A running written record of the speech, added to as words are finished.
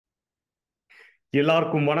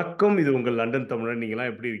எல்லாருக்கும் வணக்கம். இது உங்கள் லண்டன் தமிழன். நீங்களாம்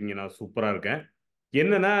எப்படி இருக்கீங்க? நான் சூப்பரா இருக்கேன்.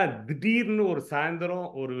 என்னன்னா, திடீர்னு ஒரு சாயந்தரம்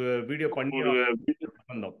ஒரு வீடியோ பண்ணியே ஒரு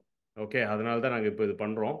வந்தோம். ஓகே, அதனால தான் நாங்க இப்போ இது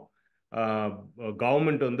பண்றோம்.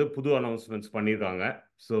 கவர்மெண்ட் வந்து புது அனௌன்ஸ்மெண்ட்ஸ் பண்ணியிருக்காங்க.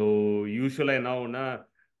 ஸோ யூஸ்வலாக என்ன ஆகும்னா,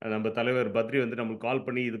 நம்ம தலைவர் பத்ரி வந்து நம்மளுக்கு கால்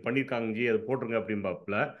பண்ணி இது பண்ணியிருக்காங்க ஜி, அதை போட்டுருங்க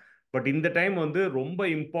அப்படிம்பாப்புல. பட் இந்த டைம் வந்து ரொம்ப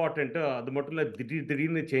இம்பார்ட்டண்ட்டு. அது மட்டும் இல்லை,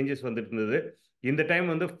 திடீர்னு சேஞ்சஸ் வந்துட்டு இருந்தது. இந்த டைம்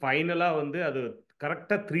வந்து ஃபைனலாக வந்து அது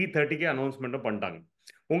கரெக்டாக 3:30க்கே அனௌன்ஸ்மெண்ட்டும் பண்ணிட்டாங்க.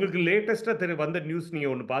 உங்களுக்கு லேட்டஸ்ட்டாக வந்த நியூஸ்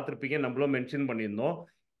நீங்கள் ஒன்று பார்த்துருப்பீங்க, நம்மளும் மென்ஷன் பண்ணியிருந்தோம்.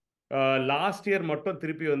 லாஸ்ட் இயர் மட்டும்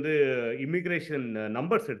திருப்பி வந்து இமிகிரேஷன்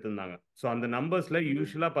நம்பர்ஸ் எடுத்திருந்தாங்க. ஸோ அந்த நம்பர்ஸில்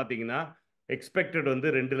யூஸ்வலாக பார்த்தீங்கன்னா எக்ஸ்பெக்டட் வந்து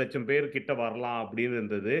 2 லட்சம் பேர் கிட்ட வரலாம் அப்படின்னு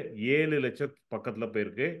இருந்தது. 7 லட்சம் பக்கத்தில்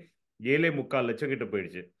போயிருக்கு. 7.25 லட்சம் கிட்ட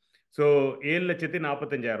போயிடுச்சு. ஸோ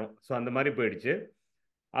 7,45,000. ஸோ அந்த மாதிரி போயிடுச்சு.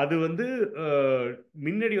 அது வந்து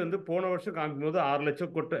முன்னாடி வந்து போன வருஷம் காமிக்கும்போது 6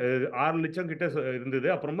 லட்சம் 6 லட்சம் கிட்ட இருந்தது.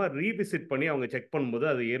 அப்புறமா ரீவிசிட் பண்ணி அவங்க செக் பண்ணும்போது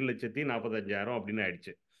அது 7,45,000 அப்படின்னு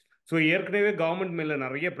ஆயிடுச்சு. ஸோ ஏற்கனவே கவர்மெண்ட் மேல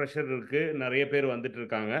நிறைய ப்ரெஷர் இருக்கு, நிறைய பேர் வந்துட்டு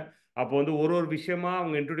இருக்காங்க. அப்போ வந்து ஒரு ஒரு விஷயமா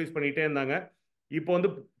அவங்க இன்ட்ரோடியூஸ் பண்ணிட்டே இருந்தாங்க. இப்போ வந்து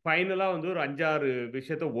ஃபைனலா வந்து ஒரு 5, 6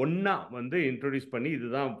 விஷயத்த ஒண்ணா வந்து இன்ட்ரோடியூஸ் பண்ணி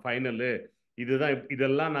இதுதான் ஃபைனலு, இதுதான்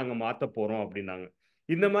இதெல்லாம் நாங்க மாத்த போறோம் அப்படின்னாங்க.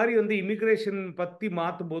 இந்த மாதிரி வந்து இமிகிரேஷன் பத்தி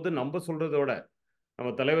மாத்தும் போது நம்ம சொல்றதோட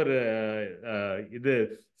நம்ம தலைவர் இது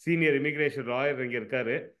சீனியர் இமிகிரேஷன் லாயர் இங்க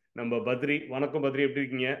இருக்காரு, நம்ம பத்ரி. வணக்கம் பத்ரி, எப்படி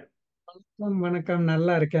இருக்கீங்க? வணக்கம் வணக்கம்,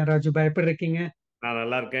 நல்லா இருக்கேன் ராஜுபா. எப்படி இருக்கீங்க? நான்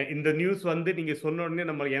நல்லா இருக்கேன். இந்த நியூஸ் வந்து நீங்க சொன்ன உடனே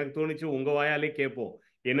எனக்கு தோணுச்சு உங்க வாயாலே கேட்போம்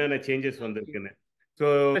என்னென்ன சேஞ்சஸ் Okay. வந்திருக்குன்னு. ஸோ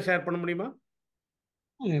ஷேர் பண்ண முடியுமா?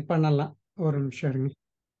 பண்ணலாம். ஒரு நிமிஷம் இருங்க.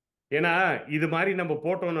 ஏன்னா இது மாதிரி நம்ம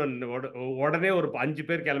போட்டோன்னு உடனே ஒரு 5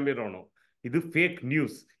 பேர் கிளம்பிடணும். இது ஃபேக்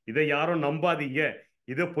நியூஸ், இதை யாரும் நம்பாதீங்க,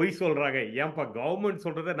 இதை பொய் சொல்றாங்க. ஏன்பா கவர்மெண்ட்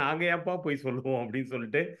சொல்றதை நாங்க ஏன்பா பொய் சொல்லுவோம் அப்படின்னு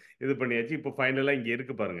சொல்லிட்டு இது பண்ணியாச்சு. இப்போ ஃபைனலா இங்க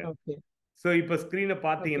இருக்கு பாருங்க. ஓகே. ஸோ இப்போ ஸ்க்ரீனை ஓகே.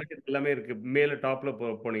 பார்த்தீங்கன்னா இது எல்லாமே இருக்கு. மேலே டாப்ல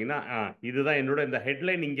போனீங்கன்னா இதுதான் என்னோட இந்த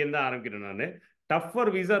ஹெட்லைன். இங்கேருந்து ஆரம்பிக்கிறேன் நான்.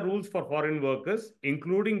 Tougher visa rules for foreign workers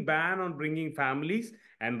including pan on bringing families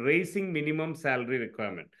and racing minimum salary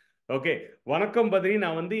requirement. Okay, வணக்கம் பத்ரி.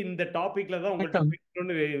 நான் வந்து இந்த டாபிக்ல தான் உங்கள்கிட்ட வணக்கம்.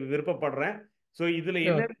 பேசணும்னு விருப்பப்படுறேன். ஸோ இதுல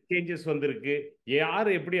என்ன ஷூர். சேஞ்சஸ் வந்திருக்கு, யார்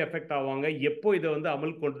எப்படி எஃபெக்ட் ஆவாங்க, எப்போ இதை வந்து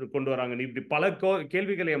அமல் கொண்டு கொண்டு வராங்க, இப்படி பல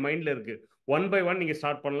கேள்விகள் என் மைண்ட்ல இருக்கு. ஒன் பை ஒன் நீங்க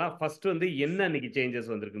ஸ்டார்ட் பண்ணலாம். ஃபர்ஸ்ட் வந்து என்ன இன்னைக்கு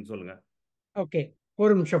சேஞ்சஸ் வந்திருக்குன்னு சொல்லுங்க. ஓகே.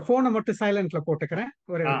 ஒரு நிமிஷம், போனை மட்டும் சைலண்ட்ல போட்டுக்கிறேன்.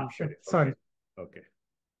 ஒரே ஒரு நிமிஷம், சரி, okay, sorry. Okay.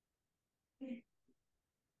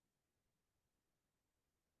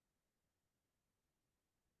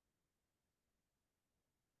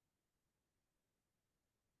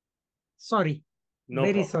 Sorry. No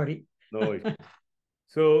very problem. Sorry. No.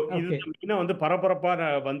 So okay. இதுதான் மெயினா வந்து பரபரப்பா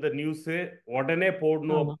வந்த நியூஸ். உடனே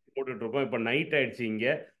போடணும் ஆமா. அப்படின்னு போட்டுட்டு இருக்கோம். இப்போ நைட் ஆயிடுச்சு இங்க.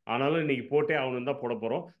 ஆனாலும் இன்னைக்கு போட்டே ஆகணும் தான் போட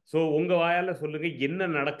போறோம். ஸோ உங்க வாயால சொல்லுங்க என்ன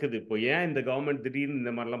நடக்குது இப்போ, ஏன் இந்த கவர்மெண்ட் திடீர்னு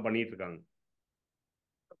இந்த மாதிரிலாம் பண்ணிட்டு இருக்காங்க?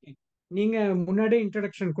 ஓகே. நீங்க முன்னாடியே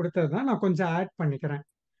இன்ட்ரடக்ஷன் கொடுத்தது தான், நான் கொஞ்சம் ஆட் பண்ணிக்கிறேன்.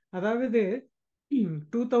 அதாவது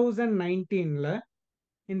 2019ல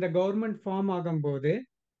இந்த கவர்மெண்ட் ஃபார்ம் ஆகும்போது,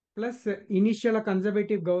 பிளஸ் இனிஷியலா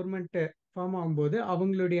கன்சர்வேட்டிவ் கவர்மெண்ட் ஃபார்ம் ஆகும்போது,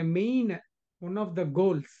 அவங்களுடைய main one of the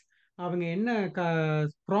goals, அவங்க என்ன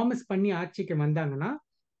ப்ராமிஸ் பண்ணி ஆட்சிக்கு வந்தாங்கன்னா,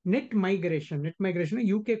 நெட் மைக்ரேஷன்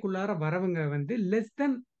யூகேக்குள்ளார வரவங்க வந்து லெஸ்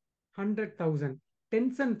தென் 100,000,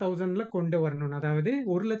 டென்ஸ் அண்ட் தௌசண்ட்ல கொண்டு வரணும். அதாவது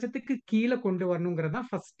 1 லட்சத்துக்கு கீழே கொண்டு வரணுங்கிறது தான்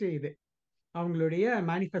ஃபர்ஸ்ட் இது அவங்களுடைய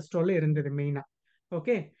மேனிஃபெஸ்டோல இருந்தது மெயினா.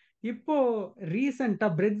 ஓகே. இப்போ ரீசெண்டா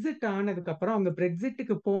பிரெக்சிட் ஆனதுக்கு அப்புறம் அவங்க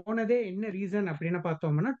பிரெக்சிட்டுக்கு போனதே என்ன ரீசன் அப்படின்னு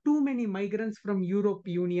பார்த்தோம்னா, two many migrants from Europe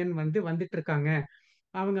union வந்து வந்துட்டு இருக்காங்க.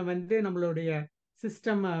 அவங்க வந்து நம்மளுடைய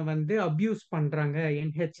சிஸ்டம் வந்து அபியூஸ் பண்றாங்க,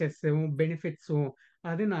 என்ஹெச்எஸும் பெனிஃபிட்ஸும்.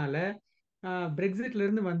 அதனால பிரெக்சிட்ல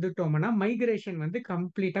இருந்து வந்துட்டோம்னா மைக்ரேஷன் வந்து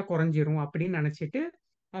கம்ப்ளீட்டா குறைஞ்சிரும் அப்படின்னு நினைச்சிட்டு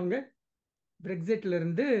அவங்க பிரெக்சிட்ல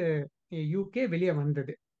இருந்து யூகே வெளியே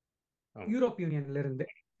வந்தது, ஆமா. யூரோப் யூனியன்ல இருந்து.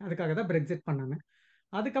 அதுக்காக தான் பிரெக்சிட் பண்ணாங்க.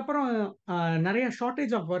 அதுக்கப்புறம் நிறைய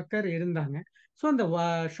ஷார்ட்டேஜ் ஆஃப் ஒர்க்கர் இருந்தாங்க. ஸோ அந்த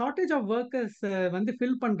ஷார்ட்டேஜ் ஆஃப் ஒர்க்கர்ஸ் வந்து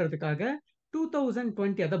ஃபில் பண்றதுக்காக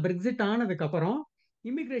 2020, அதாவது பிரெக்சிட் ஆனதுக்கு அப்புறம்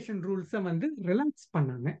இமிகிரேஷன் ரூல்ஸை வந்து ரிலாக்ஸ்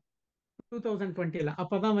பண்ணாங்க 2020ல.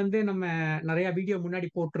 அப்பதான் வந்து நம்ம நிறைய வீடியோ முன்னாடி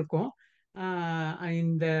போட்டிருக்கோம்.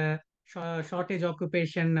 இந்த ஷார்ட்டேஜ்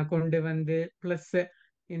ஆக்குபேஷன் கொண்டு வந்து, பிளஸ்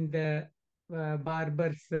இந்த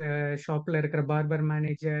பார்பர்ஸ் ஷாப்ல இருக்கிற பார்பர்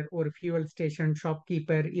மேனேஜர், ஒரு ஃபியூவல் ஸ்டேஷன் ஷாப்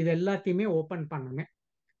கீப்பர், இது எல்லாத்தையுமே ஓபன் பண்ணாங்க.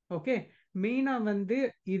 ஓகே. மெயினா வந்து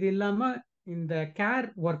இது இல்லாம இந்த கேர்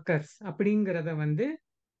ஒர்க்கர்ஸ் அப்படிங்கிறத வந்து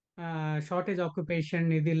ஷார்ட்டேஜ் ஆக்குபேஷன்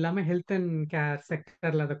இது இல்லாம ஹெல்த் அண்ட் கேர்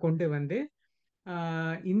செக்டர்ல அதை கொண்டு வந்து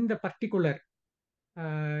இந்த பர்டிகுலர்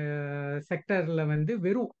செக்டர்ல வந்து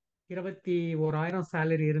வெறும் 21,000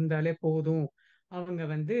 சேலரி இருந்தாலே போதும், அவங்க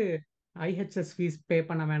வந்து ஐஹெச்எஸ் ஃபீஸ் பே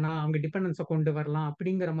பண்ண வேணாம், அவங்க டிபெண்டன்ஸை கொண்டு வரலாம்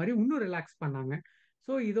அப்படிங்கிற மாதிரி இன்னும் ரிலாக்ஸ் பண்ணாங்க.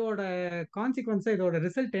 ஸோ இதோட கான்சிக்வன்ஸா இதோட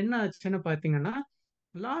ரிசல்ட் என்ன ஆச்சுன்னு பார்த்தீங்கன்னா,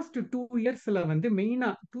 லாஸ்ட் 2 இயர்ஸ்ல வந்து மெயினா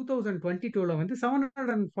 2022ல வந்து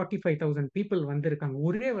 745,000 பீப்புள் வந்திருக்காங்க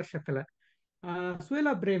ஒரே வருஷத்துல.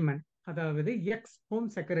 சுவேலா பிரேமன், அதாவது எக்ஸ் ஹோம்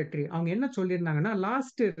செக்ரட்டரி, அவங்க என்ன சொல்லியிருந்தாங்கன்னா,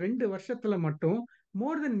 லாஸ்ட் 2 வருஷத்துல மட்டும்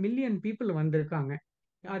மோர் தென் மில்லியன் பீப்புள் வந்திருக்காங்க.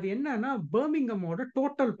 அது என்னன்னா, பர்மிங்கமோட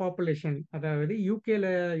டோட்டல் பாப்புலேஷன், அதாவது யூகேல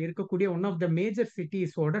இருக்கக்கூடிய one of the major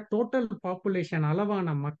சிட்டிஸோட total population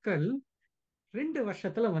அளவான மக்கள் 2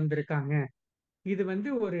 வருஷத்துல வந்திருக்காங்க. இது வந்து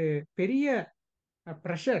ஒரு பெரிய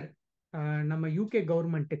ப்ரெஷர் நம்ம யூகே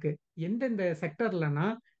கவர்மெண்ட்டுக்கு. எந்தெந்த செக்டர்லனா,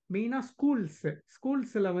 மெயினா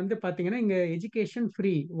ஸ்கூல்ஸ்ல வந்து பாத்தீங்கன்னா, இங்க எஜுகேஷன்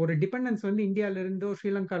ஃப்ரீ. ஒரு டிபெண்டன்ஸ் வந்து இந்தியால இருந்தோ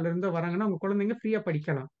ஸ்ரீலங்கால இருந்தோ வராங்கன்னா அவங்க குழந்தைங்க ஃப்ரீயா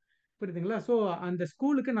படிக்கலாம். புரியுதுங்களா? ஸோ அந்த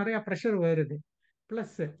ஸ்கூலுக்கு நிறைய ப்ரெஷர் வருது.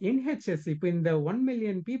 பிளஸ் என்ஹெச்எஸ், இப்போ இந்த 1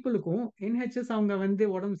 மில்லியன் பீப்புளுக்கும் என்ஹெச்எஸ் அவங்க வந்து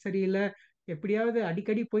உடம்பு சரியில்லை, எப்படியாவது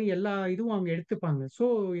அடிக்கடி போய் எல்லா இதுவும் அவங்க எடுத்துப்பாங்க. ஸோ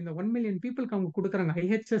இந்த 1 மில்லியன் பீப்புளுக்கு அவங்க கொடுக்குறாங்க.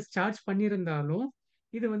 ஐஹெச்எஸ் சார்ஜ் பண்ணியிருந்தாலும்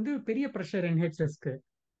இது வந்து பெரிய ப்ரெஷர் என்ஹெச்எஸ்க்கு.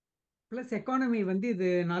 பிளஸ் எக்கானமி வந்து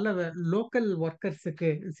இதனால லோக்கல் ஒர்க்கர்ஸுக்கு,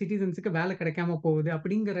 சிட்டிசன்ஸுக்கு வேலை கிடைக்காம போகுது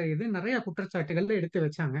அப்படிங்கிற இது நிறைய குற்றச்சாட்டுகள் எடுத்து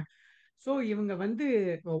வச்சாங்க. ஸோ இவங்க வந்து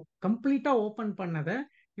கம்ப்ளீட்டா ஓபன் பண்ணதை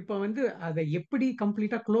இப்போ வந்து அதை எப்படி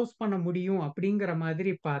கம்ப்ளீட்டா க்ளோஸ் பண்ண முடியும் அப்படிங்கிற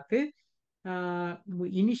மாதிரி பார்த்து,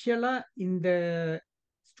 இனிஷியலா இந்த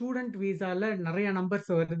ஸ்டூடெண்ட் விசால நிறைய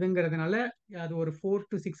நம்பர்ஸ் வருதுங்கிறதுனால அது ஒரு 4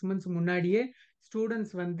 to 6 months முன்னாடியே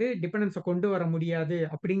ஸ்டூடெண்ட்ஸ் வந்து டிபெண்டன்ஸை கொண்டு வர முடியாது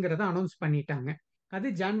அப்படிங்கிறத அனௌன்ஸ் பண்ணிட்டாங்க. அது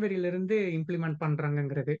ஜான்வரியில இருந்து இம்ப்ளிமெண்ட்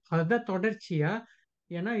பண்றாங்கங்கிறது அதுதான் தொடர்ச்சியா.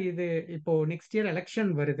 ஏன்னா இது இப்போ நெக்ஸ்ட் இயர்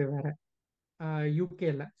எலெக்ஷன் வருது வேற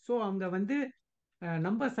யூகேல. ஸோ அவங்க வந்து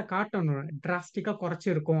நம்பர்ஸை காட்டணும், டிராஸ்டிக்கா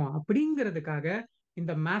குறைச்சிருக்கோம் அப்படிங்கிறதுக்காக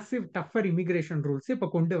இந்த மேசிவ் டஃபர் இமிகிரேஷன் ரூல்ஸ் இப்ப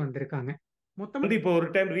கொண்டு வந்திருக்காங்க. மொத்தமா வந்து இப்போ ஒரு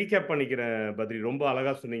டைம் ரீகேப் பண்ணிக்கிறேன் பத்ரி. ரொம்ப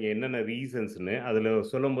அழகா சொன்னீங்க என்னென்ன ரீசன்ஸ்னு. அதில்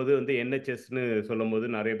சொல்லும்போது வந்து என்ஹெச்எஸ்ன்னு சொல்லும்போது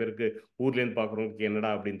நிறைய பேருக்கு ஊர்லேருந்து பார்க்குறவங்களுக்கு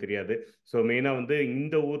என்னடா அப்படின்னு தெரியாது. ஸோ மெயினாக வந்து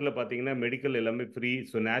இந்த ஊரில் பார்த்தீங்கன்னா மெடிக்கல் எல்லாமே free.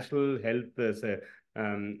 So national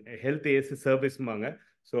health ace சர்வீஸ்மாங்க.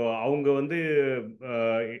 So அவங்க வந்து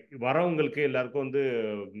அஹ், வரவங்களுக்கு எல்லாருக்கும் வந்து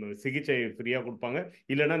சிகிச்சை ஃப்ரீயாக கொடுப்பாங்க.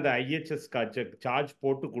 இல்லைன்னா இந்த ஐஹெச்எஸ் சார்ஜ்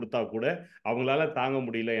போட்டு கொடுத்தா கூட அவங்களால தாங்க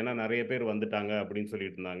முடியல, ஏன்னா நிறைய பேர் வந்துட்டாங்க அப்படின்னு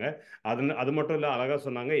சொல்லிட்டு இருந்தாங்க. அது மட்டும் இல்லை, அழகாக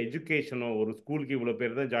சொன்னாங்க, எஜுகேஷனும் ஒரு ஸ்கூலுக்கு இவ்வளோ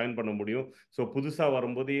பேர் தான் ஜாயின் பண்ண முடியும். ஸோ புதுசாக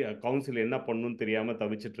வரும்போது கவுன்சில் என்ன பண்ணணும்னு தெரியாமல்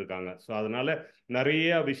தவிச்சிட்டு இருக்காங்க. ஸோ அதனால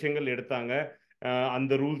நிறைய விஷயங்கள் எடுத்தாங்க.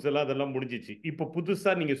 அந்த ரூல்ஸ் எல்லாம் அதெல்லாம் முடிஞ்சிச்சு. இப்போ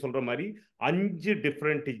புதுசாக நீங்கள் சொல்கிற மாதிரி 5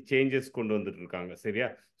 டிஃப்ரெண்ட் சேஞ்சஸ் கொண்டு வந்துட்டு இருக்காங்க, சரியா?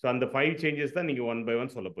 ஸோ அந்த 5 சேஞ்சஸ் தான் நீங்கள் ஒன் பை ஒன்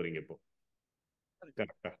சொல்ல போறீங்க இப்போ.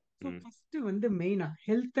 கரெக்டா? ஸோ ம். ஃபர்ஸ்ட் வந்து மெயினா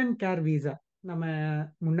ஹெல்த் அண்ட் கேர் விசா. நம்ம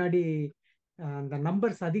முன்னாடி அந்த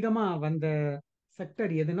நம்பர்ஸ் அதிகமா வந்த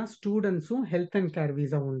செக்டர் எதுனா ஸ்டூடெண்ட்ஸும் ஹெல்த் அண்ட் கேர்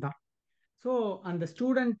விசாவும் தான். ஸோ அந்த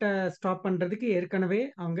ஸ்டூடெண்ட்டை ஸ்டாப் பண்றதுக்கு ஏற்கனவே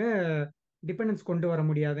அவங்க டிபெண்டன்ஸ் கொண்டு வர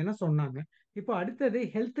முடியாதுன்னு சொன்னாங்க. இப்போ அடுத்தது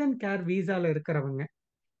ஹெல்த் அண்ட் கேர் விசால இருக்கிறவங்க,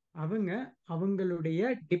 அவங்க அவங்களுடைய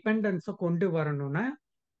டிபெண்டன்ஸை கொண்டு வரணும்னா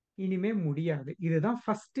இனிமே முடியாது. இதுதான்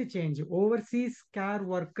first change. Overseas care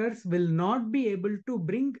workers will not be able to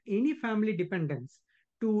bring any family dependence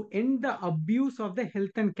to end the abuse of the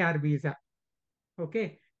health and care visa. Okay,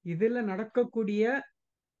 இதுல நடக்கக்கூடிய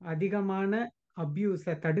அதிகமான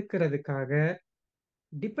அபியூஸை தடுக்கிறதுக்காக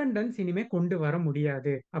டிபெண்டன்ஸ் இனிமே கொண்டு வர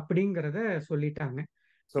முடியாது அப்படிங்கிறத சொல்லிட்டாங்க.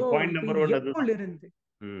 ஸோ ஸோ பாயிண்ட் இப்போ இது நம்பர் 1 எப்போல அதுதான். இருந்து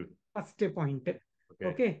ம். First point. ஓகே.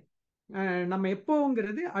 ஓகே, நம்ம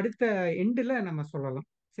எப்போங்கிறது அடுத்த எண்டில் நம்ம சொல்லலாம்.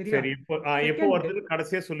 சரியா? சரி. எப்போ செகண்ட், வருதுன்னு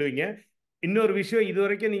கடைசியா சொல்லுவீங்க. இன்னொரு விஷயம்,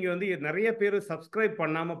 இதுவரைக்கும் நீங்க வந்து நிறைய பேர் சப்ஸ்கிரைப்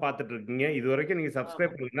பண்ணாம பார்த்துட்டு இருக்கீங்க. இதுவரைக்கும் நீங்க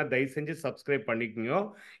சப்ஸ்கிரைப் பண்ணலன்னா தயவு செஞ்சு சப்ஸ்கிரைப் பண்ணிக்கோங்க.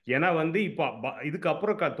 ஏன்னா வந்து இப்போ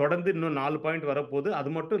இதுக்கப்புறம் தொடர்ந்து இன்னும் 4 பாயிண்ட் வரப்போகுது.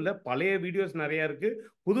 அது மட்டும் இல்லை, பழைய வீடியோஸ் நிறைய இருக்கு,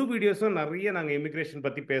 புது வீடியோஸும் நிறைய நாங்கள் இமிகிரேஷன்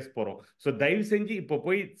பத்தி பேச போறோம். ஸோ தயவு செஞ்சு இப்போ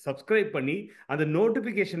போய் சப்ஸ்கிரைப் பண்ணி அந்த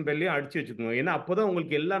நோட்டிபிகேஷன் பெல்லையும் அடிச்சு வச்சுக்கோங்க. ஏன்னா அப்போதான்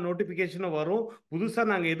உங்களுக்கு எல்லா நோட்டிபிகேஷனும் வரும், புதுசா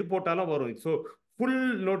நாங்க எது போட்டாலும் வரும். ஸோ ஃபுல்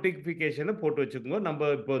நோட்டிஃபிகேஷனை போட்டு வச்சுக்கோங்க.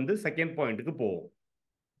 நம்ம இப்போ வந்து செகண்ட் பாயிண்ட்டுக்கு போவோம்.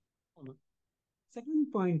 செகண்ட்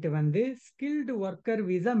பாயிண்ட் வந்து skilled worker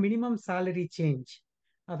visa minimum salary change.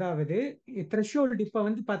 அதாவது த்ரெஷோல்டு இப்போ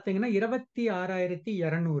வந்து பார்த்தீங்கன்னா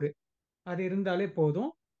 26,200 அது இருந்தாலே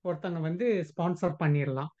போதும், ஒருத்தங்க வந்து ஸ்பான்சர்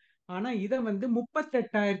பண்ணிடலாம். ஆனால் இதை வந்து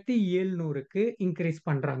 38,700க்கு இன்க்ரீஸ்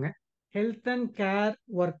பண்ணுறாங்க. ஹெல்த் அண்ட் கேர்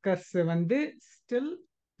ஒர்க்கர்ஸ் வந்து ஸ்டில்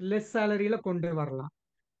லெஸ் சேலரியில கொண்டு வரலாம்.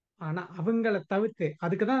 ஆனால் அவங்கள தவிர்த்து,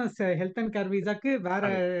 அதுக்கு தான் ஹெல்த் அண்ட் கேர் விசாக்கு வேற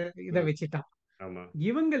அது. இதை ம். வச்சுட்டான். ஆமா.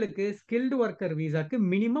 இவங்களுக்கு ஸ்கில்டு ஒர்க்கர் விசாக்கு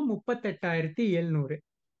மினிமம் 38,700.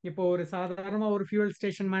 இப்போ ஒரு சாதாரண ஒரு ஃபியூல்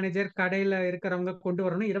ஸ்டேஷன் மேனேஜர் கடையில இருக்கிறவங்க கொண்டு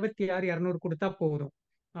வரணும் 26,200 கொடுத்தா போதும்.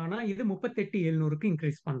 ஆனா இது 38,700க்கு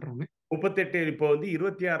இன்க்ரீஸ் பண்றாங்க. 38 இப்போ வந்து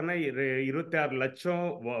 26ன்னா 26 லட்சம்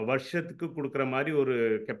வருஷத்துக்கு குடுக்குற மாரி ஒரு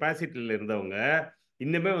கெப்பாசிட்டில இருந்தவங்க,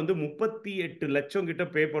 இன்னுமே வந்து 38 லட்சம் கிட்ட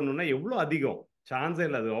பே பண்ணணும்னா எவ்ளோ அதிகம்? சான்ஸே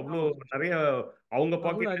இல்ல. அது அவ்ளோ ஆமா. நெறைய அவங்க அவ்ளோ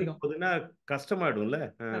பாக்கெட்ல இருந்து அதிகம். போகுதுன்னா கஷ்டமாயிடும்ல.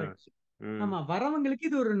 அ. கரெக்ட். ம். ஆமா. வரவங்களுக்கு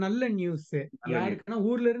இது ஒரு நல்ல நியூஸ். நல்ல நியூஸ். யாருக்குன்னா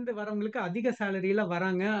ஊர்ல இருந்து வரவங்களுக்கு அதிக சேலரில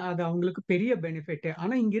வராங்க. அது அவங்களுக்கு பெரிய பெனிஃபிட்.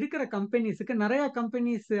 ஆனா இங்க இருக்கிற கம்பெனிஸ்க்கு நெறைய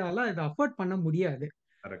கம்பெனிஸ்ஸால இத அஃபோர்ட் பண்ண முடியாது.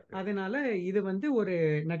 கரெக்ட். அதனால இது வந்து ஒரு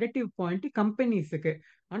நெகட்டிவ் பாயிண்ட் கம்பெனிஸ்க்கு.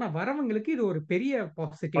 ஆனா வரவங்களுக்கு இது ஒரு பெரிய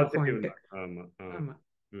பாசிட்டிவ் பாசிட்டிவ் பாயிண்ட். தான். ஆமா. ஆ. ஆமா.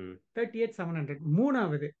 ம். 38,700.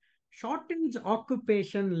 3வது ஷார்டேஜ்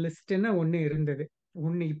ஆக்குபேஷன் லிஸ்ட்ன்னு ஒண்ணு இருந்தது.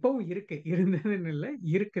 ஒண்ணு இப்பவும் இருக்கு. இருந்ததுன்னு இல்ல,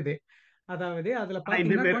 இருக்குது. அதாவது அதுல ஆனா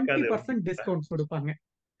பாத்தீங்கன்னா இன்னுமே இருக்காது. 20% டிஸ்கவுண்ட்ஸ் குடுப்பாங்க.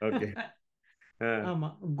 ஓகே. அ. ஆமா.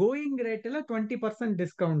 கோயிங் ரேட்ல 20%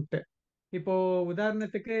 டிஸ்கவுண்ட். இப்போ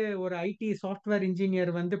உதாரணத்துக்கு ஒரு ஐடி சாஃப்ட்வேர்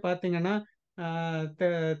இன்ஜினியர் வந்து பாத்தீங்கன்னா, ஆ த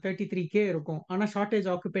 33K இருக்கும். ஆனா ஷார்டேஜ்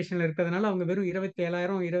ஆக்குபேஷன்ல இருக்கிறதுனால அவங்க வெறும்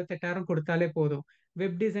 27,000, 28,000 குடுத்தாலே போதும்.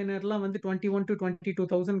 வெப் டிசைனர்லாம் வந்து 21,000 to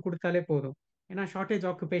 22,000 குடுத்தாலே போதும். ஏன்னா ஷார்டேஜ்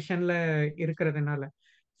ஆக்குபேஷன்ல இருக்கிறதுனால.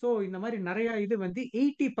 சோ இந்த மாரி நெறைய இது வந்து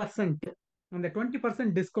 80% அந்த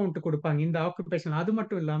 20% டிஸ்கவுண்ட் குடுப்பாங்க இந்த ஆக்குபேஷன். அது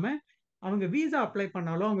மட்டும் இல்லாம அவங்க விசா அப்ளை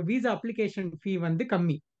பண்ணாலும் அவங்க விசா அப்ளிகேஷன் ஃபீ வந்து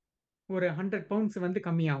கம்மி. ஒரு 100 பவுண்ட்ஸ் வந்து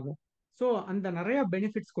கம்மியாகும். சோ அந்த நெறைய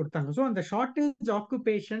பெனிஃபிட்ஸ் குடுத்தாங்க. சோ அந்த ஷார்டேஜ்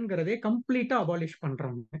ஆக்குபேஷன்ங்கிறதே கம்ப்ளீட்டா அபாலிஷ்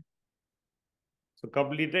பண்றாங்க. ஸோ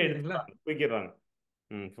கம்ப்ளீட்டா புரியுதுங்களா? எடுத்துடுறாங்க. தூக்கிடுறாங்க.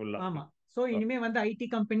 ம். ஃபுல்லா. ஆமா. சோ இனிமே வந்து ஐடி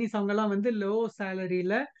கம்பெனிஸ் அவங்கலாம் வந்து லோ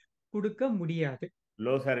சேலரில குடுக்க முடியாது.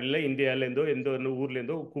 லோ சாலரில இந்தியால எந்த ஒரு ஊர்ல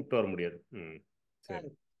இருந்தோ கூப்ட்டு வர முடியாது. ம். சரி.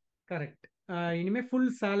 கரெக்ட். கரெக்ட். இனிமே ஃபுல்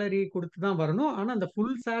சேலரி குடுத்து தான் வரணும். ஆனா அந்த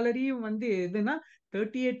ஃபுல் சேலரியும் வந்து எதுன்னா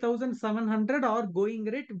 38,700 are going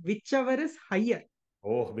rate which ever is higher.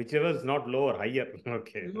 O! Which ever is not lower, higher.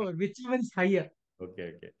 Okay. Which ever is higher. Okay,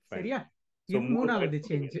 okay. Fine. சரியா? ஸோ இது 3 பாயிண்ட் 3வது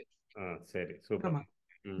சொன்னீங்க. சேஞ்ச். ஆ சரி. சூப்பர். ஆமா.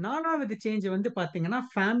 ம். 4வது சேஞ்ச் வந்து பாத்தீங்கன்னா,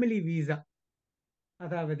 ஃபேமிலி விசா.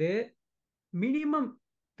 அதாவது minimum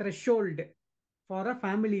threshold for a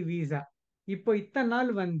family visa. இப்போ இத்தன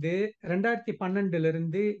நாள் வந்து 2012ல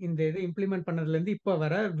இருந்து இந்த இத இம்ப்ளிமெண்ட் பண்ணதுல இருந்து இப்ப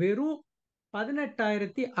வர வெறும்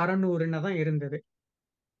 18,600ன்னு தான் இருந்தது.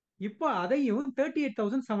 இப்போ அதையும்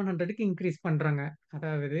 38,700க்கு இன்கிரீஸ் பண்றாங்க.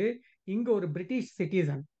 அதாவது இங்க ஒரு பிரிட்டிஷ்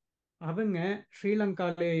சிட்டிசன் அவங்க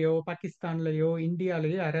ஸ்ரீலங்காலயோ, பாகிஸ்தான்லயோ,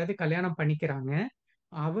 இந்தியாலயோ யாராவது கல்யாணம் பண்ணிக்கிறாங்க.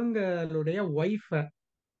 அவங்களுடைய ஒய்ஃப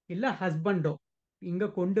இல்ல ஹஸ்பண்டோ இங்க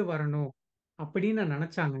கொண்டு வரணும் அப்படின்னு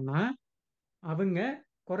நினைச்சாங்கன்னா, அவங்க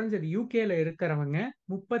குறைஞ்சது யுகேல இருக்கிறவங்க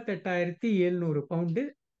 38,700 பவுண்டு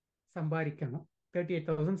சம்பாதிக்கணும்.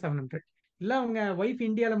 38,700. இல்ல அவங்க ஒய்ஃப்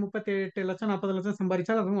இந்தியால 38 லட்சம், 40 லட்சம்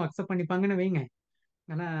சம்பாதிச்சாலும் அதுவும் அக்செப்ட் பண்ணிப்பாங்கன்னு வைங்க.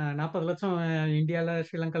 ஆனா 40 லட்சம் இந்தியால,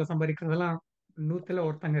 ஸ்ரீலங்கால சம்பாதிக்கிறதெல்லாம் 100ல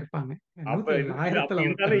ஒருத்தங்க இருப்பாங்க. அப்ப 100 இல்ல இது அப்படி 1000ல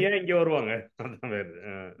இருந்தாலும் ஒருத்தங்க. ஏன் இங்க வருவாங்க? அதான் வேறு.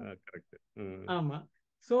 கரெக்ட். ம். ஆமா.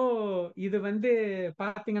 சோ இது வந்து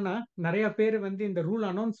பார்த்தீங்கன்னா, நெறைய பேர் வந்து இந்த ரூல்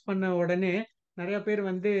அனவுன்ஸ் பண்ண உடனே, நெறைய பேர்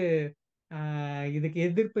வந்து ஆ இதுக்கு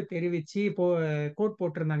எதிர்ப்பு தெரிவிச்சு கோட்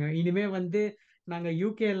போட்டிருந்தாங்க. இனிமே வந்து நாங்க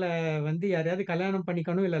யுகேல வந்து யாரையாவது கல்யாணம்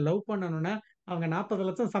பண்ணிக்கணும், இல்ல லவ் பண்ணணும்னா, அவங்க 40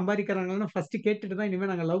 லட்சம் சம்பாதிக்கிறாங்கன்னு ஃபர்ஸ்ட் கேட்டுட்டு தான்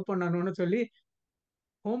இனிமே நாங்க லவ் பண்ணணும்னு சொல்லி,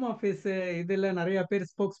 ஹோம் ஆஃபீஸ் இதுல நெறைய பேர்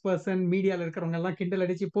ஸ்போக்ஸ் பெர்சன், மீடியால இருக்கிறவங்க எல்லாம் கிண்டல்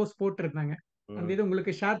அடிச்சு போஸ்ட் போட்டிருந்தாங்க. அந்த ம். இது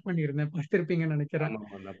உங்களுக்கு ஷேர் பண்ணியிருந்தேன். பார்த்திருப்பீங்கன்னு நெனைக்கிறேன்.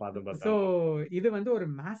 ஆமாமா. நான் பார்த்தேன், பார்த்தேன். சோ ஆமா. இது வந்து ஒரு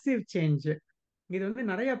மேசிவ் சேஞ்ச். இது வந்து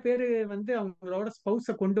நெறைய பேரு வந்து அவங்களோட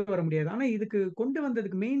ஸ்பௌஸ கொண்டு வர முடியாது. ஆனா இதுக்கு கொண்டு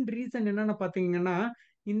வந்ததுக்கு மெயின் ரீசன் என்னன்னு பார்த்தீங்கன்னா,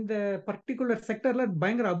 இந்த பர்ட்டிகுலர் செக்டர்ல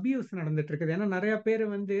பயங்கர அபியூஸ் நடந்துட்டு இருக்குது. ஏன்னா நெறைய பேரு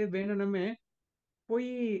வந்து வேணும்னமே போய்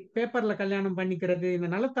பேப்பர்ல கல்யாணம் பண்ணிக்கிறது, இந்த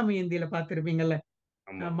நலத்தமயந்தியில பார்த்திருப்பீங்கல்ல.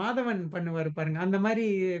 ஆமா. மாதவன் பண்ணுவாரு பாருங்க. அந்த மாரி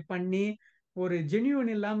பண்ணி ஒரு ஜென்யூன்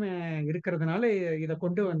இல்லாம இருக்கிறதுனால இத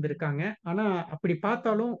கொண்டு வந்திருக்காங்க. ஆனா அப்படி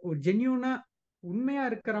பார்த்தாலும் ஒரு ஜென்யூனா உண்மையா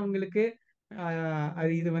இருக்கிறவங்களுக்கு ஆ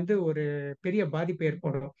அது இது வந்து ஒரு பெரிய பாதிப்பு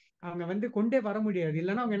ஏற்படும். அவங்க வந்து கொண்டே வர முடியாது.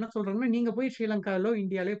 இல்லன்னா அவங்க என்ன சொல்றாங்கன்னா, "நீங்க போய் ஸ்ரீலங்காலோ,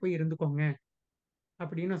 இந்தியாலயோ போய் இருந்துக்கோங்க."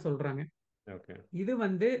 அப்படின்னு சொல்றாங்க. ஓகே. இது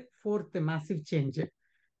வந்து 4த் massive change.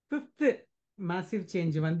 Fifth massive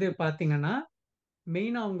change வந்து பார்த்தீங்கன்னா,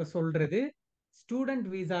 மெயினா அவங்க சொல்றது, ஸ்டூடண்ட்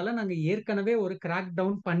விசால நாங்க ஏற்கனவே ஒரு கிராக்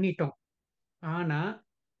டவுன் பண்ணிட்டோம். ஆனா,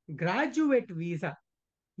 கிராஜுவேட் விசா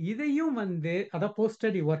இதையும் வந்து அதான் போஸ்ட்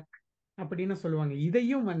ஸ்டடி வொர்க் அப்படின்னு சொல்லுவாங்க.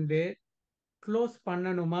 இதையும் வந்து க்ளோஸ்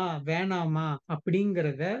பண்ணணுமா? வேணாமா?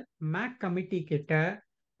 அப்படிங்கிறத மேக் கமிட்டி கிட்ட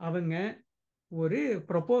அவங்க ஒரு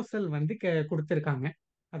ப்ரொபோசல் வந்து குடுத்திருக்காங்க.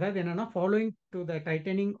 அதாவது என்னன்னா, following two the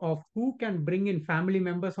tightening of who can bring in family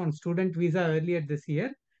members on student visa earlier this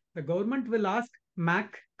year, the government will ask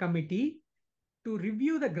make committee to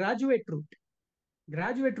review the graduate root.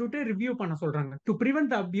 Graduate ரூட்டே review பண்ண சொல்றாங்க. To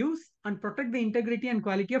prevent the abuse and protect the integrity and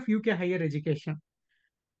quality of UK higher education.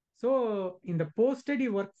 So இந்த post study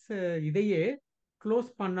works இதையே close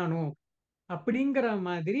பண்ணணும் அப்படிங்கிற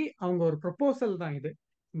மாதிரி அவங்க ஒரு proposal தான் இது.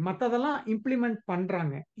 மற்றதெல்லாம் இம்ப்ளிமெண்ட்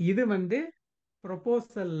பண்றாங்க. இது வந்து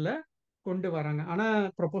ப்ரொபோசல்ல கொண்டு வராங்க. ஆனா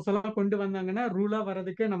ப்ரொபோசலா கொண்டு வந்தாங்கன்னா ரூலா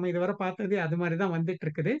வர்றதுக்கு நம்ம இதுவரை பார்த்தது அது மாதிரி தான் வந்துட்டு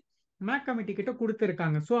இருக்குது. மேக் கமிட்டி கிட்ட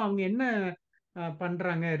கொடுத்துருக்காங்க. ஸோ அவங்க என்ன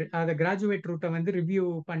பண்றாங்க, அதை கிராஜுவேட் ரூட்டை வந்து ரிவ்யூ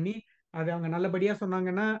பண்ணி அது அவங்க நல்லபடியா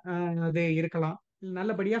சொன்னாங்கன்னா அது இருக்கலாம்.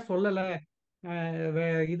 நல்லபடியா சொல்லல,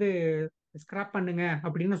 இது ஸ்கிராப் பண்ணுங்க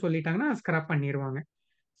அப்படின்னு சொல்லிட்டாங்கன்னா ஸ்கிராப் பண்ணிடுவாங்க.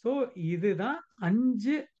 ஸோ இதுதான்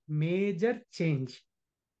 5 மேஜர் சேஞ்ச்.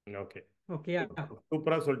 ஓகே. ஓகேயா?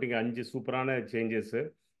 சூப்பரா சொல்லிட்டீங்க. 5 சூப்பரான சேஞ்சஸ்.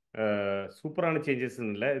 சூப்பரான சேஞ்சஸ்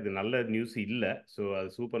இல்ல, இது நல்ல நியூஸ் இல்ல. ஸோ அது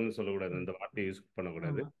சூப்பர்னு சொல்லக்கூடாது, இந்த வார்த்தையை யூஸ்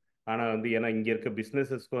பண்ணக்கூடாது. ஆமா. ஆனா வந்து ஏன்னா இங்க இருக்க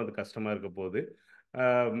பிசினஸஸ்க்கும் அது கஷ்டமா இருக்க போகுது.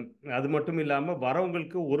 ஆஹ் அது மட்டும் இல்லாம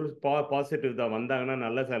வரவங்களுக்கு ஒரு பாசிட்டிவ் தான், வந்தாங்கன்னா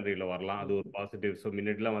நல்ல சேலரியில வரலாம், அது ஒரு பாசிட்டிவ். ஸோ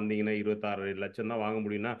முன்னாடிலாம் வந்தீங்கன்னா 26 லட்சம் தான் வாங்க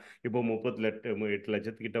முடியும்னா இப்போ 8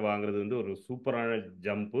 லட்சத்துக்கிட்ட வாங்குறது வந்து ஒரு சூப்பரான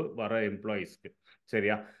ஜம்ப் வர எம்ப்ளாயீஸ்க்கு.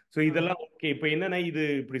 சரியா? ஸோ ஆமா. இதெல்லாம் ஓகே. இப்போ என்னன்னா இது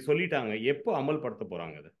இப்படி சொல்லிட்டாங்க, எப்போ அமல்படுத்த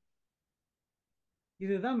போறாங்க அது?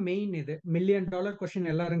 இதுதான் மெயின். இது மில்லியன் டாலர்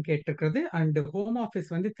கொஸ்டின் எல்லாரும் கேட்டிருக்கிறது. அண்ட் ஹோம் ஆஃபீஸ்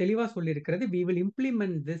வந்து தெளிவா சொல்லியிருக்கிறது, we will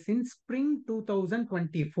implement this in spring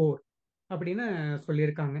 2024 அப்படின்னு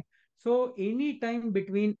சொல்லியிருக்காங்க. So any time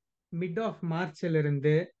between mid of மார்ச்ல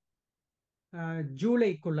இருந்து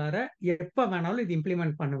ஜூலைக்குள்ளார எப்ப வேணாலும் இது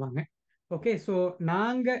இம்ப்ளிமெண்ட் பண்ணுவாங்க. ஓகே. ஸோ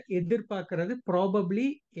நாங்க எதிர்பார்க்கறது ப்ராபப்ளி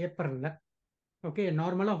ஏப்ரல்ல. ஓகே.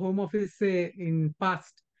 நார்மலா ஹோம் ஆஃபீஸ் இன்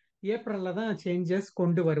பாஸ்ட் ஏப்ரல்ல தான் சேஞ்சஸ்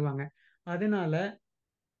கொண்டு வருவாங்க. அதனால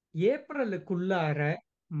ஏப்ரலுக்குள்ளார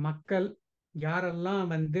மக்கள் யாரெல்லாம்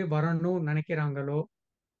வந்து வரணும்னு நினைக்கிறாங்களோ,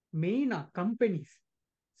 மெயினா கம்பெனிஸ்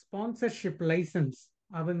ஸ்பான்சர்ஷிப் லைசன்ஸ்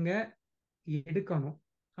அவங்க எடுக்கணும்.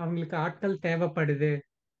 அவங்களுக்கு ஆட்கள் தேவைப்படுது,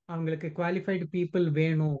 அவங்களுக்கு குவாலிஃபைடு பீப்புள்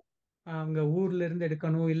வேணும், அவங்க ஊர்ல இருந்து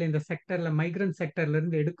எடுக்கணும், இல்லை இந்த செக்டர்ல மைக்ரண்ட் செக்டர்ல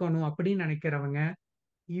இருந்து எடுக்கணும் அப்படின்னு நினைக்கிறவங்க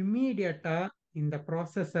இம்மீடியட்டா இந்த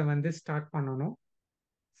ப்ராசஸை வந்து ஸ்டார்ட் பண்ணணும்.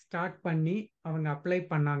 ஸ்டார்ட் பண்ணி அவங்க அப்ளை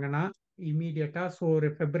பண்ணாங்கன்னா இம்மீடியட்டா, ஸோ ஒரு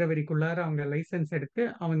பிப்ரவரிக்குள்ளார அவங்க லைசன்ஸ் எடுத்து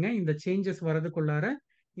அவங்க இந்த சேஞ்சஸ் வர்றதுக்குள்ளார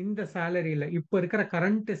இந்த சேலரியில இப்போ இருக்கிற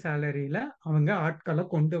கரண்ட் சேலரியில அவங்க ஆட்களை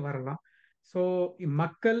கொண்டு வரலாம். ஸோ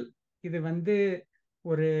மக்கள் இது வந்து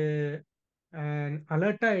ஒரு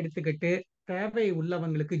அலர்ட்டா எடுத்துக்கிட்டு தேவை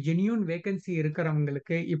உள்ளவங்களுக்கு, ஜென்யூன் வேகன்சி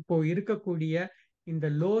இருக்கிறவங்களுக்கு இப்போ இருக்கக்கூடிய இந்த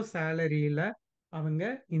லோ சேலரியில அவங்க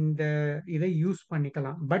இந்த இதை யூஸ்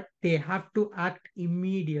பண்ணிக்கலாம். But they have to act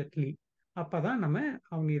immediately. அப்பதான் நம்ம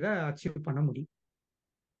அவங்க இதை அச்சீவ் பண்ண முடியும்.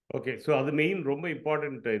 ஓகே. ஸோ அது மெயின் ரொம்ப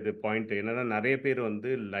இம்பார்ட்டன்ட் இது பாயிண்ட். என்னன்னா நிறைய பேர் வந்து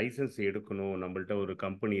லைசன்ஸ் எடுக்கணும், நம்மள்ட்ட ஒரு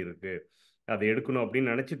கம்பெனி இருக்கு, அதை எடுக்கணும்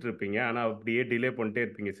அப்படின்னு நினச்சிட்டு இருப்பீங்க. ஆனால் அப்படியே டிலே பண்ணிட்டே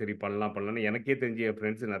இருப்பீங்க. சரி பண்ணலாம் பண்ணலாம்னு. எனக்கே தெரிஞ்சு என்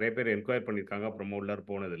ஃப்ரெண்ட்ஸ் நிறைய பேர் என்கொயர் பண்ணியிருக்காங்க, அப்புறமா உள்ளார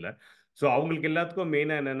போனதில்லை. ஸோ அவங்களுக்கு எல்லாத்துக்கும்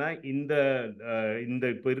மெயினாக என்னென்னா இந்த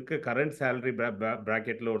இப்போ இருக்க கரண்ட் சேலரி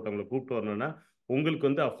ப்ராக்கெட்டில் ஒருத்தவங்களை கூப்பிட்டு வரணும்னா உங்களுக்கு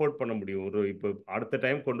வந்து அஃபோர்ட் பண்ண முடியும். ஒரு இப்போ அடுத்த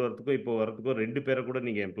டைம் கொண்டு வரதுக்கும் இப்போ வரதுக்கும் 2 பேரை கூட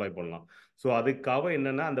நீங்கள் எம்ப்ளாய் பண்ணலாம். ஸோ அதுக்காக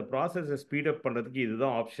என்னன்னா அந்த ப்ராசஸை ஸ்பீடப் பண்ணுறதுக்கு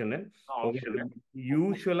இதுதான் ஆப்ஷனு. உங்களுக்கு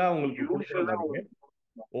யூஸ்வலாக உங்களுக்கு கொடுக்குற மாதிரியே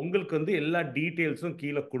உங்களுக்கு வந்து எல்லா டீட்டெயில்ஸும்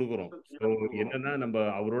கீழே கொடுக்குறோம். ஸோ என்னன்னா நம்ம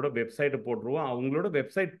அவரோட வெப்சைட்டை போட்டுருவோம். அவங்களோட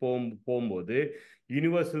வெப்சைட் போகும்போது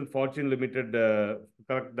யூனிவர்சல் ஃபார்ச்சூன் லிமிடெட்,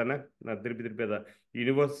 கரெக்ட் தானே? நான் திருப்பி திருப்பி அதான்,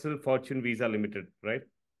 universal fortune visa limited, right?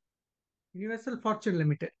 Universal fortune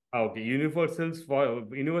limited. Okay.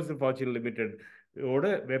 Universal fortune limited ஓட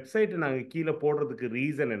வெப்சைட் நாங்கள் கீழே போடுறதுக்கு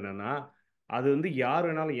ரீசன் என்னன்னா, அது வந்து யார்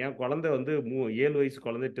வேணாலும், என் குழந்தை வந்து 7 வயசு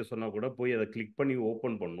குழந்தைகிட்ட சொன்னால் கூட போய் அதை கிளிக் பண்ணி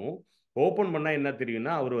ஓப்பன் பண்ணும். ஓப்பன் பண்ணால் என்ன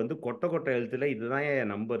தெரியும்னா, அவர் வந்து கொட்டை கொட்டை எழுத்துல இதுதான்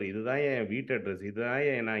என் நம்பர், இதுதான் என் வீட்டு அட்ரஸ்,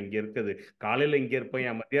 இதுதான் நான் இங்கே இருக்குது, காலையில் இங்கே இருப்பேன்,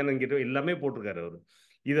 என் மத்தியானம் இங்கே இருப்பேன், எல்லாமே போட்டிருக்காரு அவர்.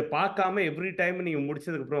 இதை பார்க்காம எவ்ரி டைம் நீங்கள்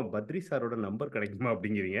முடிச்சதுக்கப்புறம் பத்ரி சாரோட நம்பர் கிடைக்குமா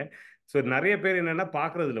அப்படிங்கிறீங்க. ஸோ நிறைய பேர் என்னென்னா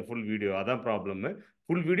பார்க்குறது இல்லை ஃபுல் வீடியோ, அதான் ப்ராப்ளம்.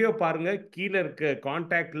 ஃபுல் வீடியோ பாருங்க, கீழே இருக்க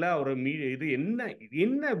கான்டாக்ட்ல அவர் இது என்ன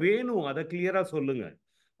என்ன வேணும் அதை கிளியரா சொல்லுங்க.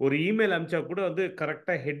 ஒரு இமெயில் அனுப்பிச்சா கூட வந்து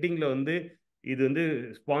கரெக்டா ஹெட்டிங்ல வந்து இது வந்து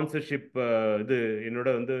ஸ்பான்சர்ஷிப், இது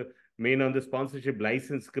என்னோட வந்து மெயினாக வந்து ஸ்பான்சர்ஷிப்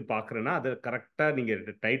லைசன்ஸ்க்கு பார்க்குறேன்னா அதை கரெக்டாக நீங்கள்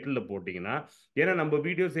டைட்டிலில் போட்டிங்கன்னா, ஏன்னா நம்ம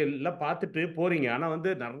வீடியோஸ் எல்லாம் பார்த்துட்டு போறீங்க, ஆனால்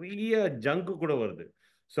வந்து நிறைய ஜங்கு கூட வருது.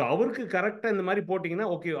 ஸோ அவருக்கு கரெக்டாக இந்த மாதிரி போட்டிங்கன்னா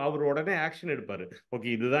ஓகே, அவர் உடனே ஆக்ஷன் எடுப்பார்.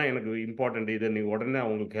 ஓகே இதுதான் எனக்கு இம்பார்ட்டன்ட், இதை நீ உடனே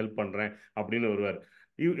அவங்களுக்கு ஹெல்ப் பண்ணுறேன் அப்படின்னு வருவார்.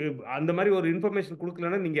 அந்த மாதிரி ஒரு இன்ஃபர்மேஷன்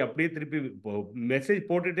கொடுக்கலன்னா நீங்கள் அப்படியே திருப்பி மெசேஜ்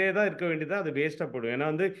போட்டுகிட்டே தான் இருக்க வேண்டியதா, அது வேஸ்ட்டாக போயிடும். ஏன்னா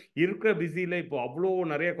வந்து இருக்கிற பிஸியில் இப்போ அவ்வளோ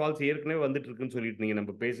நிறைய கால்ஸ் ஏற்கனவே வந்துட்டு இருக்குன்னு சொல்லிட்டு நீங்கள்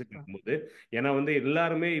நம்ம பேசிட்டு இருக்கும்போது, ஏன்னா வந்து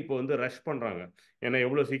எல்லாருமே இப்போ வந்து ரஷ் பண்ணுறாங்க, ஏன்னா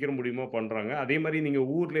எவ்வளோ சீக்கிரம் முடியுமோ பண்ணுறாங்க. அதே மாதிரி நீங்கள்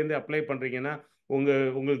ஊர்லேருந்து அப்ளை பண்ணுறீங்கன்னா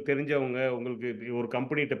உங்களுக்கு தெரிஞ்சவங்க உங்களுக்கு ஒரு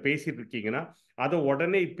கம்பெனிகிட்ட பேசிட்டு இருக்கீங்கன்னா அதை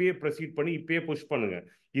உடனே இப்பயே ப்ரொசீட் பண்ணி இப்பயே புஷ் பண்ணுங்க.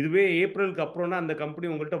 இதுவே ஏப்ரலுக்கு அப்புறம்னா அந்த கம்பெனி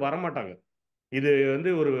உங்கள்கிட்ட வரமாட்டாங்க. இது வந்து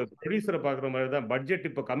ஒரு ப்ரொடியூசரை பார்க்குற மாதிரி தான். பட்ஜெட்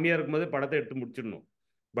இப்போ கம்மியாக இருக்கும்போது படத்தை எடுத்து முடிச்சிடணும்.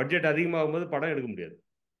 பட்ஜெட் அதிகமாகும் போது படம் எடுக்க முடியாது.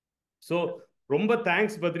 ஸோ ரொம்ப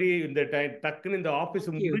தேங்க்ஸ் பத்ரி. இந்த டைம் டக்குன்னு இந்த ஆஃபீஸ்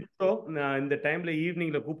தேங்க்யூ. முடிச்சோம். நான் இந்த டைம்ல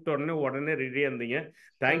ஈவினிங்ல கூப்பிட்ட உடனே ரெடியா இருந்தீங்க.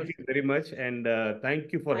 Thank you very much and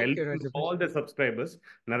thank you for thank you help Rajapaksa. All the subscribers.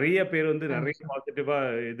 நிறைய பேர் வந்து நிறைய தேங்க்ஸ். பாசிட்டிவா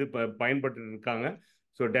இது பயன்பட்டு இருக்காங்க.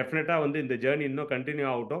 ஸோ டெஃபினட்டா வந்து இந்த ஜேர்னி இன்னும் கண்டினியூ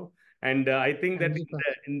ஆகட்டும். அண்ட் ஐ திங்க் தட் கண்டிப்பா.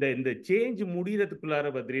 இந்த இந்த இந்த சேஞ்ச் முடியறதுக்குள்ளார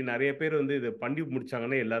பத்ரி நிறைய பேர் வந்து இதை பண்ணி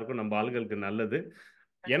முடிச்சாங்கன்னா எல்லாருக்கும் நம்ம ஆளுகளுக்கு நல்லது.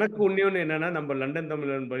 எனக்கு ஒண்ணு என்னன்னா, நம்ம லண்டன்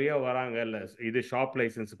தமிழன் வழியா வராங்க இல்ல, இது ஷாப்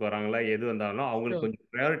லைசன்ஸுக்கு வராங்களா, எது வந்தாலும் அவங்களுக்கு Sure. கொஞ்சம்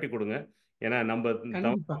ப்ரையாரிட்டி கொடுங்க. ஏன்னா நம்ம தமிழ்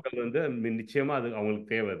கண்டிப்பா. மக்கள் வந்து நிச்சயமா அது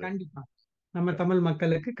அவங்களுக்கு தேவை அது. கண்டிப்பா. நம்ம தமிழ்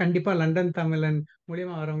மக்களுக்கு கண்டிப்பா லண்டன் தமிழன்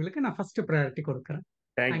மூலியமா வரவங்களுக்கு நான் ஃபர்ஸ்ட் ப்ரையாரிட்டி கொடுக்குறேன்.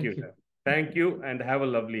 Thank you thank you. Sir. Thank you and have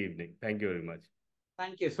a lovely evening. Thank you very much.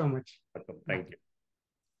 Thank you so much. Thank you.